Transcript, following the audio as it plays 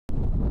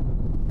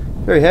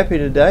Very happy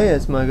today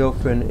as my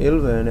girlfriend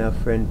Ylva and our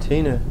friend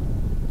Tina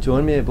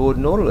join me aboard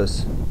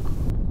Nautilus.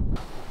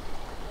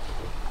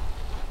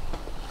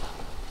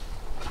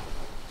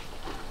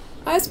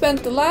 I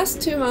spent the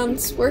last 2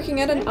 months working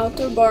at an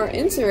outdoor bar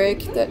in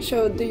Zurich that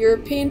showed the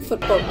European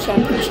Football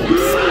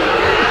Championships.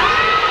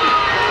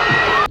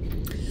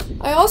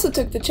 I also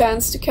took the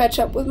chance to catch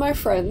up with my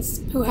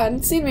friends who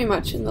hadn't seen me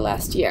much in the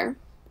last year.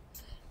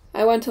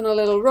 I went on a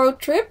little road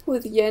trip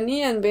with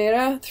Jenny and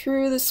Vera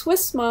through the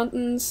Swiss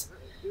mountains,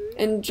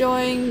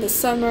 enjoying the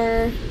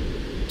summer,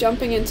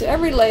 jumping into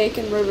every lake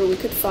and river we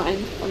could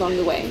find along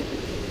the way.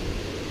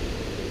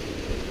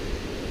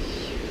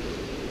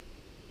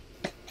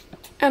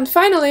 And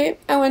finally,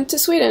 I went to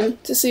Sweden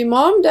to see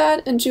Mom,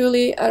 Dad and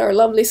Julie at our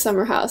lovely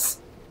summer house.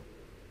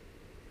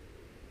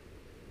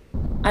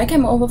 I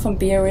came over from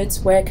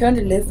Biarritz, where I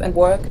currently live and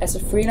work as a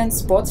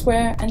freelance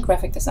sportswear and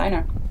graphic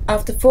designer.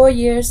 After 4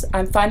 years,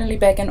 I'm finally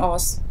back in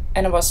Oz,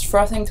 and I was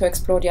frothing to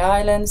explore the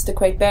islands, the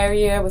Great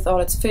Barrier with all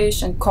its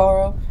fish and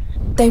coral.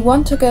 Day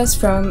 1 took us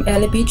from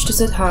Early Beach to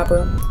Syd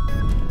Harbor.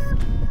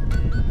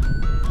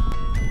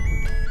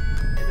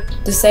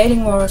 The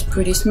sailing was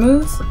pretty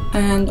smooth,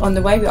 and on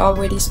the way we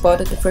already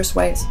spotted the first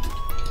whales.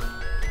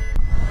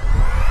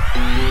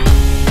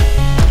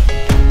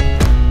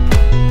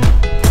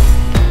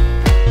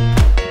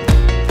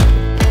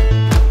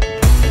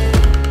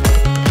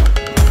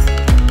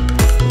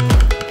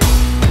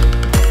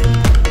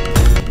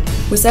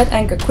 We set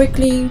anchor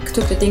quickly,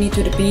 took the dinghy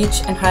to the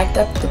beach and hiked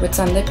up the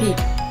Whitsunday peak.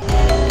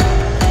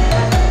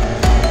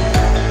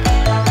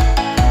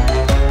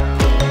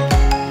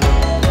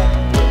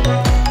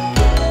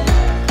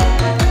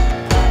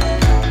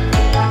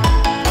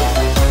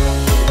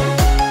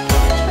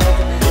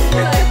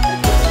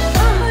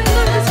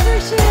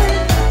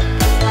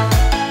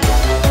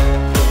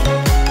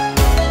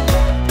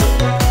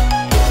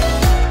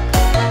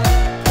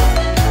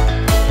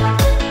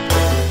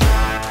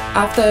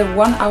 After a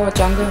 1-hour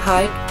jungle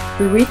hike,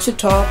 we reached the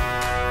top,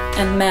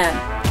 and man,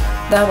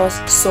 that was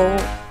so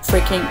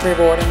freaking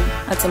rewarding.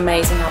 It's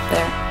amazing up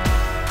there.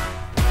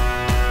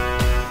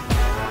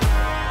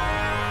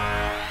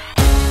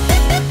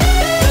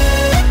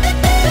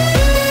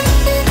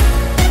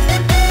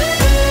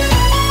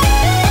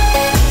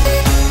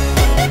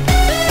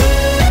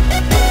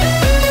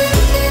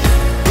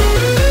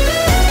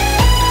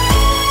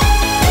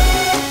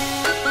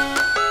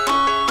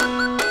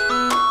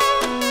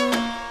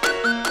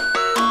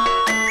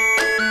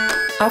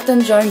 After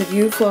enjoying the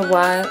view for a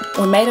while,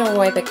 we made our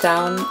way back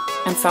down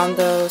and found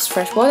those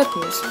freshwater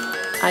pools,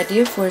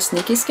 ideal for a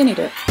sneaky skinny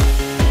dip.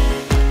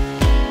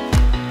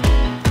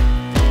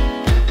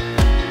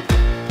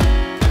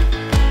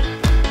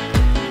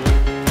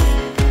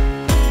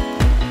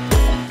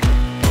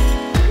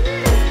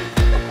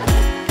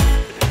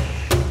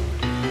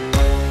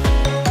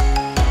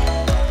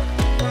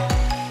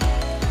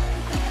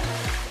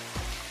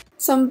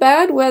 Some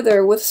bad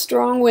weather with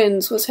strong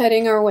winds was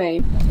heading our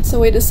way, so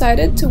we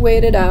decided to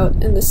wait it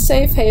out in the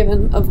safe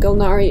haven of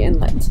Gulnari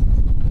Inlet.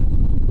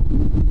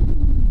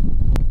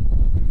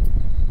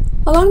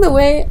 Along the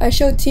way, I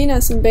showed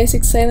Tina some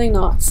basic sailing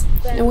knots,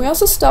 and we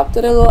also stopped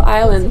at a little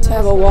island to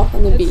have a walk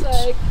on the beach.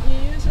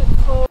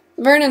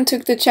 Vernon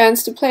took the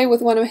chance to play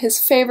with one of his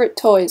favorite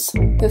toys,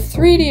 the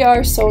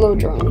 3DR solo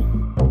drone.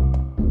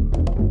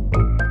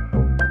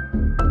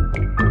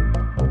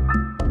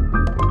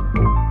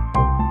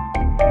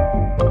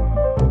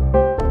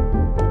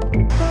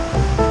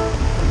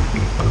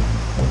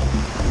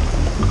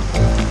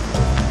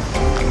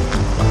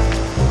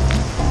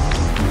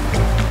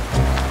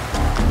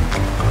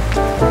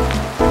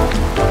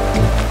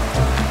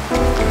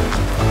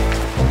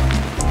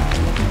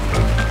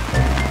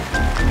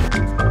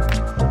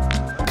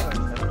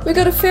 We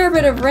got a fair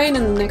bit of rain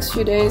in the next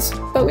few days,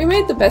 but we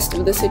made the best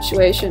of the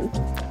situation,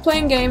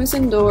 playing games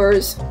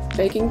indoors,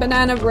 baking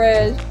banana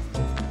bread,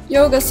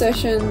 yoga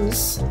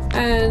sessions,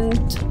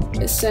 and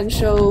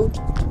essential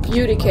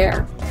beauty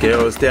care.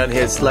 Girls down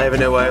here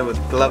slaving away with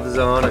gloves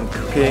on and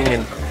cooking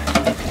and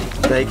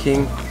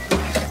baking.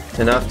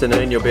 In the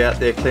afternoon you'll be out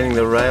there cleaning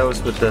the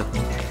rails with the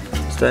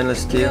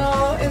stainless steel.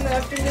 No, in the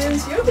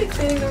afternoons you'll be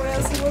cleaning the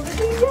rails and we'll be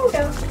doing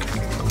yoga.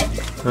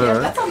 Yeah,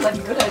 that sounds like a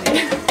good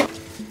idea.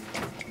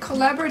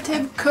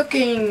 Collaborative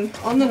cooking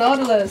on the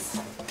Nautilus.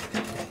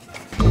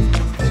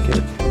 Let's get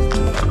it.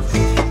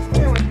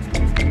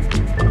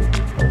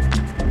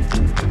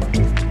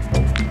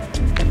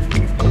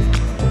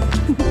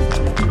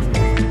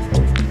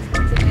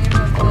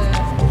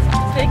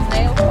 Big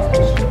nail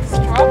polish.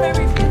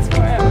 Strawberry fields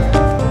forever.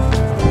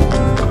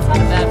 It's not a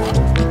bad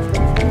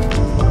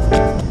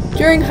one.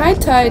 During high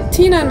tide,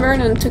 Tina and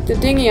Vernon took the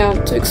dinghy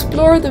out to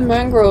explore the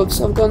mangroves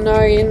of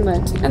Gulnari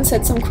Inlet and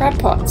set some crab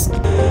pots.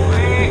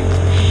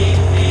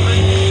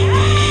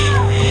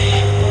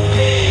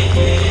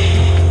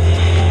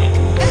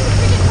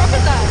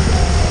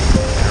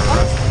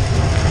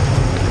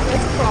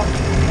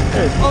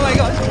 Oh my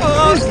gosh.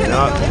 Oh, It's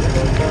not.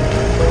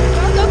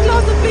 Don't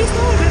close the please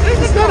don't.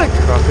 It's not a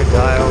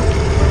crocodile.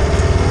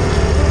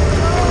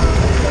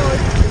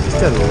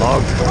 Just a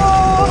log.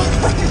 Oh,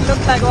 it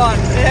looked like one.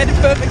 It had a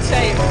perfect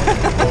shape.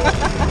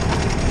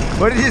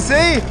 What did you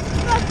see?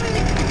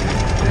 Nothing.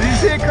 Did you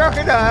see a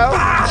crocodile?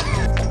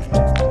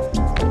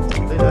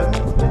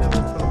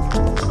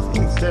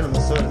 Stand on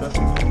the side,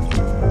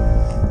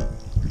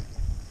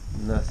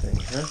 nothing,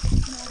 huh?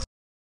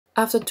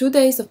 After 2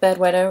 days of bad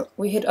weather,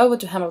 we head over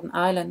to Hamilton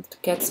Island to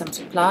get some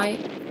supply,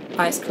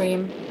 ice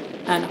cream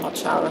and a hot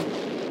shower.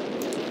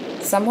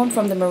 Someone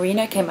from the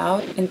marina came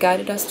out and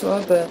guided us to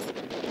our berth.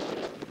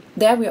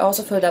 There we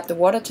also filled up the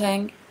water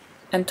tank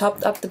and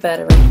topped up the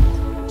battery.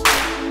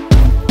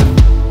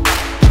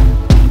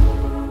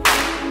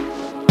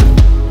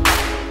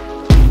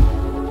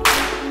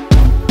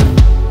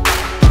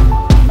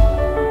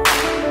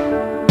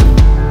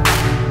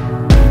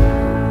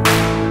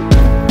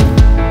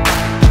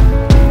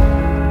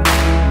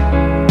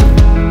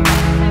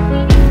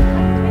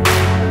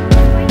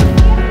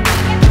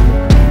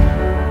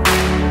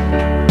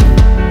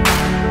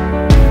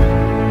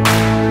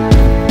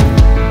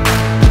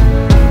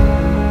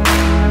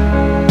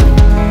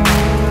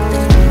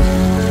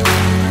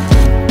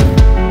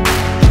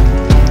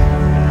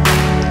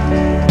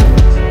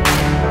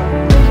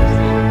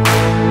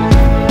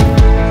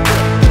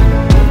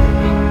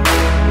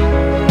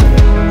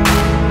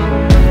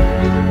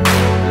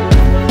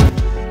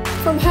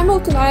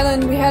 Hamilton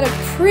Island, we had a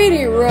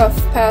pretty rough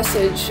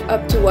passage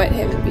up to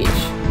Whitehaven Beach.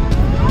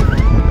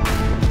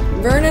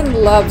 Vernon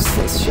loves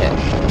this shit.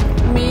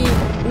 Me,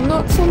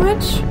 not so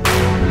much.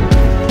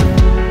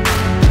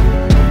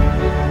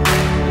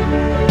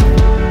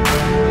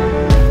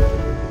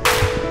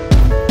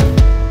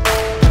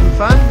 Having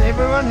fun?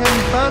 Everyone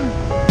having fun?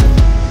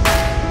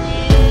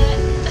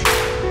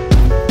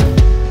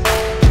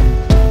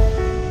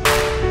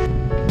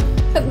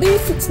 At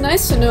least it's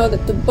nice to know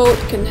that the boat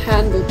can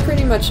handle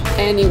pretty much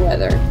any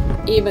weather,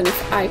 even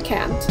if I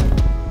can't.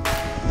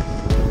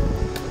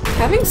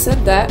 Having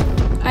said that,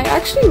 I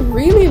actually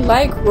really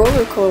like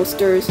roller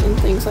coasters and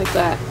things like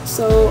that,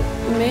 so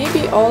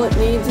maybe all it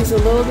needs is a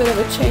little bit of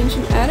a change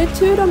in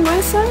attitude on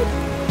my side?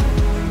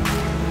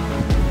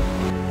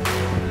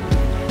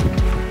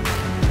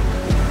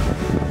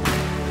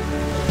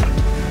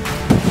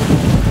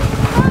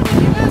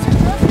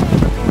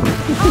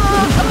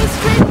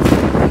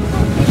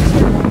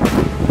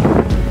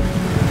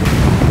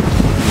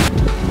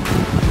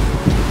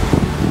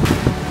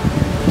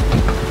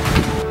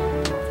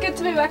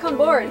 Back on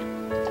board.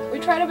 We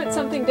tried a bit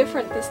something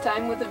different this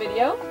time with the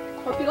video.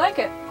 Hope you like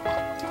it.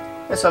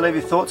 Yes, I'll leave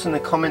your thoughts in the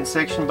comment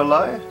section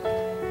below,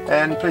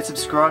 and please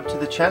subscribe to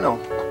the channel.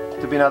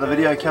 There'll be another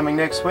video coming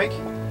next week,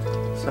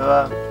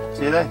 so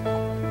see you there.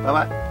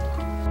 Bye bye.